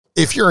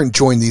If you're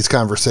enjoying these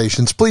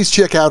conversations, please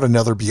check out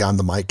another Beyond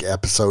the Mic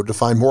episode to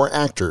find more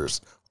actors,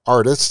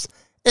 artists,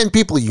 and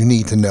people you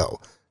need to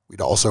know.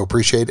 We'd also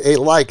appreciate a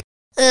like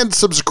and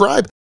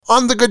subscribe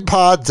on the Good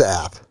Pods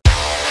app.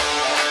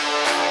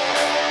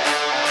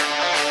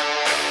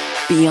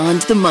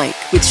 Beyond the Mic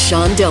with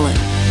Sean Dillon.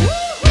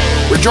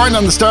 We're joined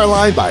on the star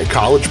line by a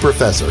college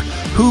professor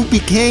who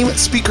became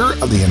Speaker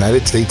of the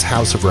United States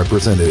House of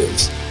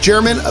Representatives,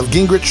 chairman of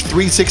Gingrich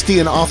 360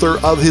 and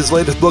author of his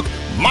latest book,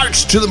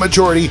 March to the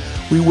Majority.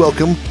 We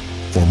welcome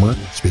former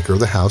Speaker of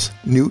the House,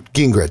 Newt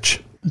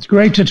Gingrich. It's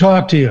great to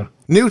talk to you.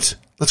 Newt,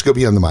 let's go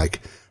beyond the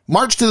mic.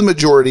 March to the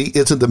Majority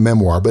isn't a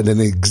memoir, but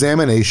an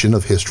examination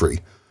of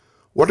history.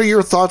 What are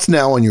your thoughts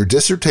now on your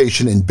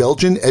dissertation in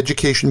Belgian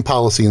education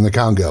policy in the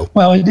Congo?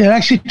 Well, it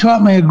actually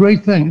taught me a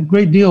great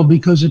deal,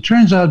 because it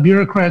turns out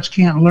bureaucrats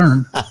can't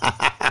learn.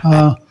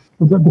 I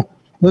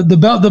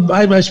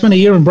spent a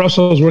year in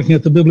Brussels working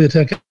at the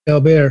Bibliothèque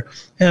Albert,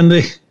 and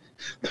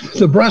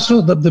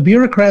the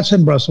bureaucrats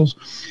in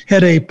Brussels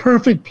had a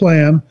perfect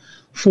plan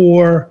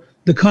for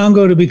the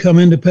Congo to become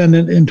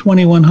independent in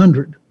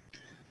 2100.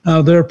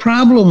 Their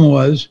problem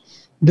was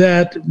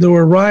that there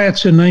were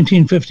riots in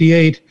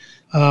 1958,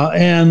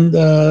 and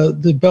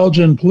the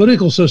Belgian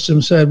political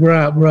system said, we're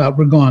out,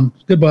 we're gone,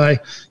 goodbye,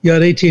 you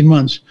had 18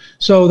 months.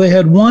 So they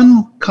had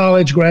one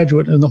college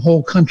graduate in the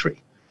whole country,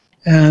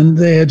 and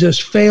they had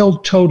just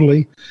failed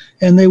totally,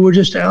 and they were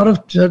just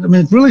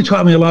it really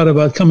taught me a lot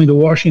about coming to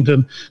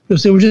Washington,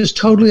 because they were just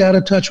totally out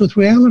of touch with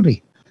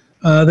reality.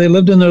 They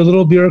lived in their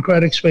little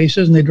bureaucratic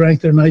spaces, and they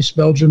drank their nice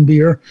Belgian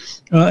beer,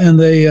 and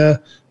they,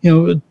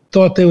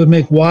 thought they would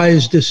make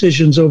wise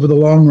decisions over the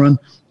long run.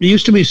 It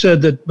used to be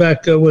said that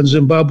back when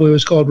Zimbabwe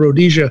was called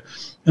Rhodesia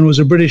and was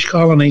a British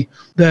colony,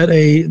 that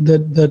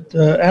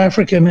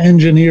African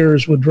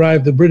engineers would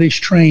drive the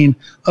British train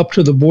up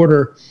to the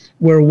border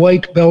where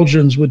white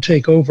Belgians would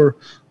take over,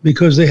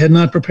 because they had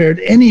not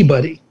prepared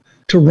anybody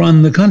to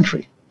run the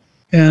country.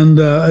 And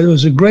it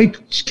was a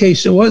great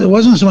case. It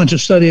wasn't so much a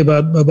study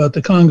about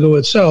the Congo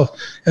itself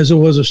as it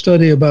was a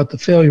study about the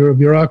failure of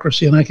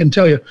bureaucracy. And I can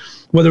tell you,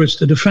 whether it's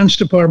the Defense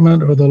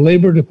Department or the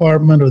Labor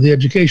Department or the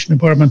Education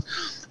Department,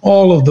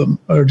 all of them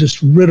are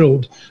just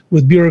riddled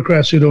with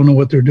bureaucrats who don't know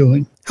what they're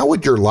doing. How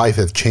would your life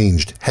have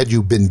changed had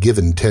you been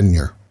given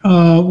tenure?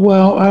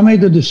 Well, I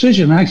made the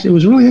decision. Actually, it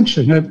was really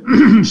interesting. I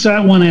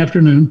sat one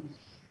afternoon.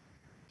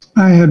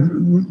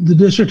 The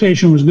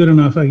dissertation was good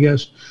enough, I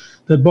guess,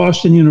 that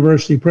Boston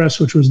University Press,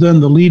 which was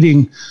then the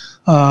leading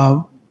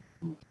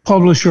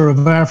publisher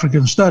of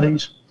African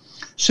studies,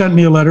 sent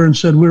me a letter and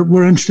said,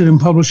 we're interested in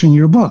publishing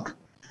your book.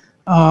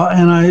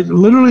 And I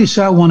literally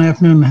sat one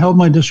afternoon and held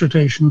my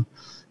dissertation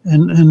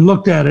and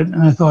looked at it,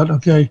 and I thought,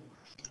 okay,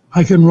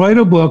 I can write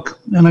a book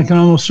and I can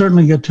almost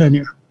certainly get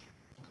tenure,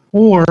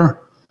 or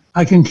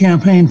I can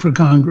campaign for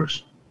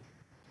Congress,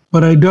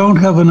 but I don't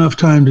have enough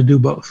time to do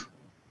both.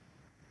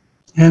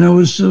 And it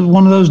was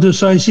one of those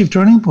decisive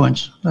turning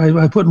points.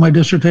 I put my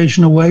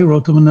dissertation away,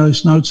 wrote them a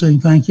nice note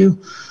saying thank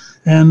you,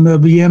 and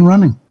began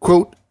running.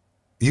 Quote,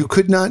 you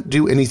could not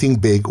do anything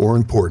big or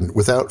important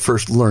without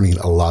first learning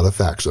a lot of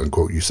facts,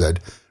 unquote, you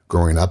said,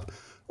 growing up.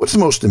 What's the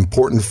most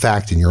important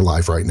fact in your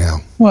life right now?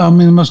 Well,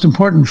 the most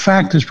important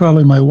fact is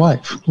probably my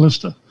wife,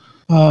 Calista.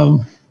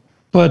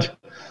 But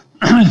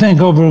I think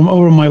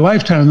over my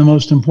lifetime, the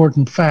most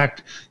important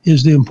fact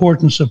is the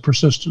importance of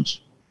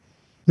persistence.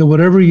 That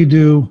whatever you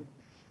do,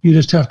 you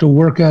just have to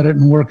work at it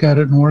and work at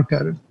it and work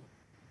at it.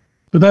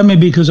 But that may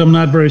be because I'm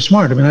not very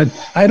smart.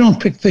 I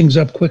don't pick things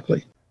up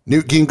quickly.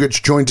 Newt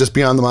Gingrich joins us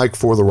beyond the mic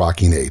for the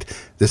Rocking Aid.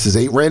 This is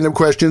 8 random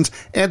questions.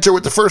 Answer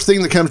with the first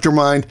thing that comes to your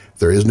mind.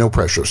 There is no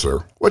pressure,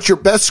 sir. What's your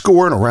best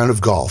score in a round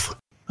of golf?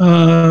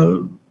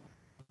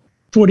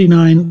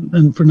 49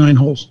 and for 9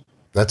 holes.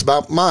 That's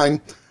about mine.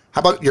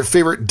 How about your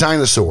favorite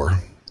dinosaur?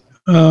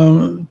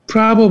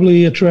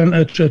 Probably a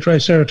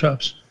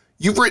Triceratops.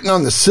 You've written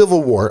on the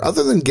Civil War.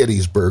 Other than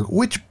Gettysburg,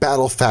 which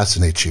battle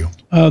fascinates you?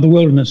 The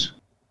Wilderness.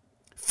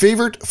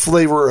 Favorite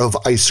flavor of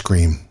ice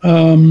cream?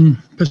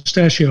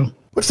 Pistachio.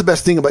 What's the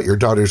best thing about your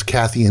daughters,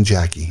 Kathy and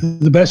Jackie?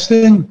 The best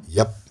thing?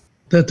 Yep.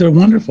 That they're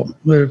wonderful.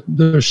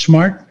 They're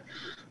smart.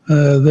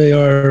 They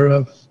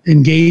are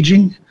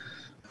engaging.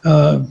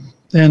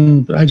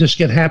 And I just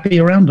get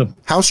happy around them.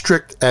 How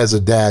strict as a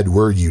dad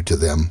were you to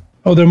them?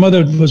 Oh, their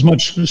mother was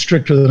much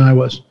stricter than I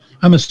was.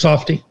 I'm a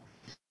softie.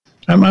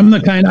 I'm the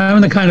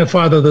kind of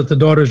father that the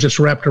daughters just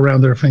wrapped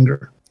around their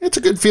finger. It's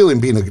a good feeling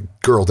being a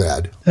girl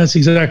dad. That's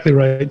exactly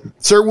right.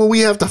 Sir, will we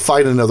have to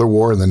fight another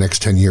war in the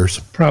next 10 years?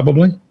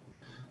 Probably.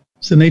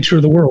 It's the nature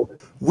of the world.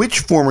 Which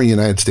former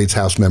United States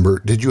House member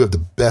did you have the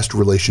best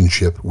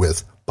relationship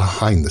with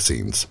behind the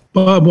scenes?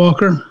 Bob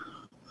Walker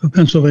of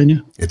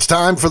Pennsylvania. It's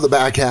time for the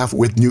back half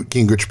with Newt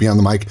Gingrich beyond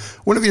the mic.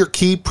 One of your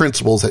key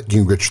principles at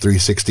Gingrich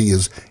 360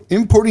 is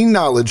importing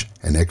knowledge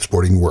and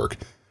exporting work.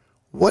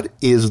 What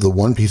is the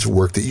one piece of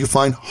work that you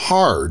find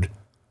hard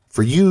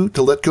for you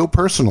to let go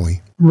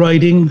personally?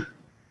 Writing.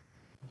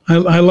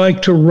 I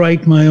like to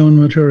write my own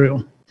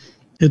material.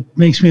 it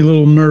makes me a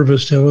little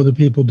nervous to have other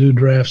people do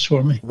drafts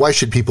for me. Why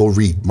should people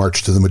read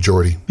March to the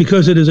Majority?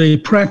 Because it is a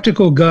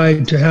practical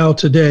guide to how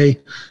today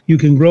you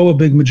can grow a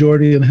big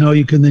majority and how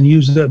you can then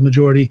use that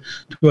majority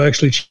to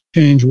actually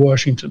change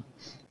Washington.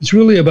 It's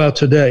really about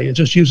today. It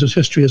just uses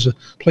history as a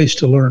place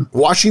to learn.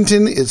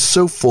 Washington is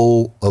so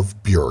full of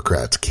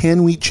bureaucrats.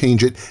 Can we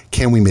change it?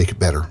 Can we make it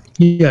better?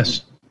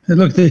 Yes. And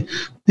look, the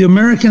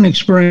American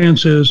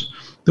experience is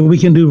that we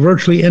can do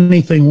virtually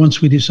anything once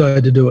we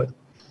decide to do it.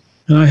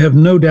 And I have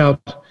no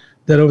doubt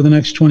that over the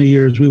next 20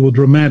 years, we will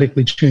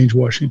dramatically change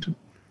Washington.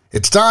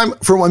 It's time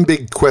for One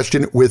Big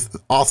Question with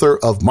author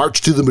of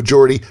March to the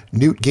Majority,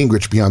 Newt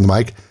Gingrich, beyond the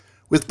mic.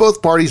 With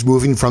both parties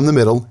moving from the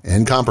middle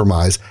and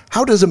compromise,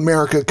 how does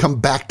America come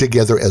back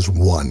together as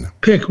one?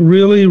 Pick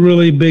really,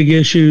 really big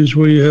issues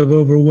where you have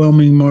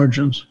overwhelming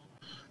margins.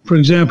 For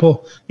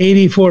example,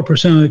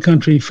 84% of the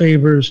country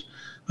favors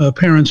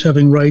parents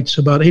having rights.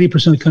 About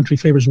 80% of the country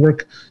favors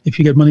work if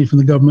you get money from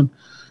the government.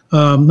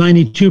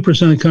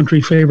 92% of the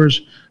country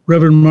favors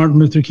Reverend Martin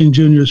Luther King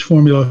Jr.'s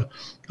formula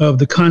of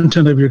the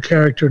content of your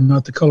character,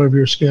 not the color of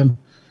your skin.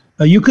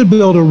 You could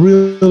build a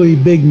really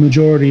big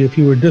majority if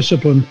you were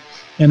disciplined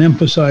and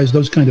emphasized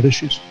those kind of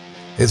issues.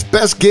 His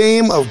best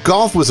game of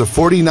golf was a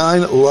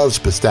 49, loves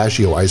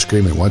pistachio ice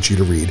cream, and wants you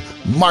to read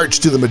March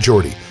to the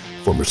Majority.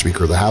 Former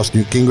Speaker of the House,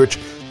 Newt Gingrich,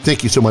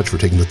 thank you so much for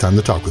taking the time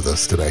to talk with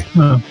us today.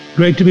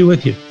 Great to be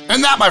with you.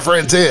 And that, my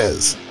friends,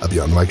 is a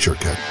Beyond the Mic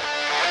shortcut.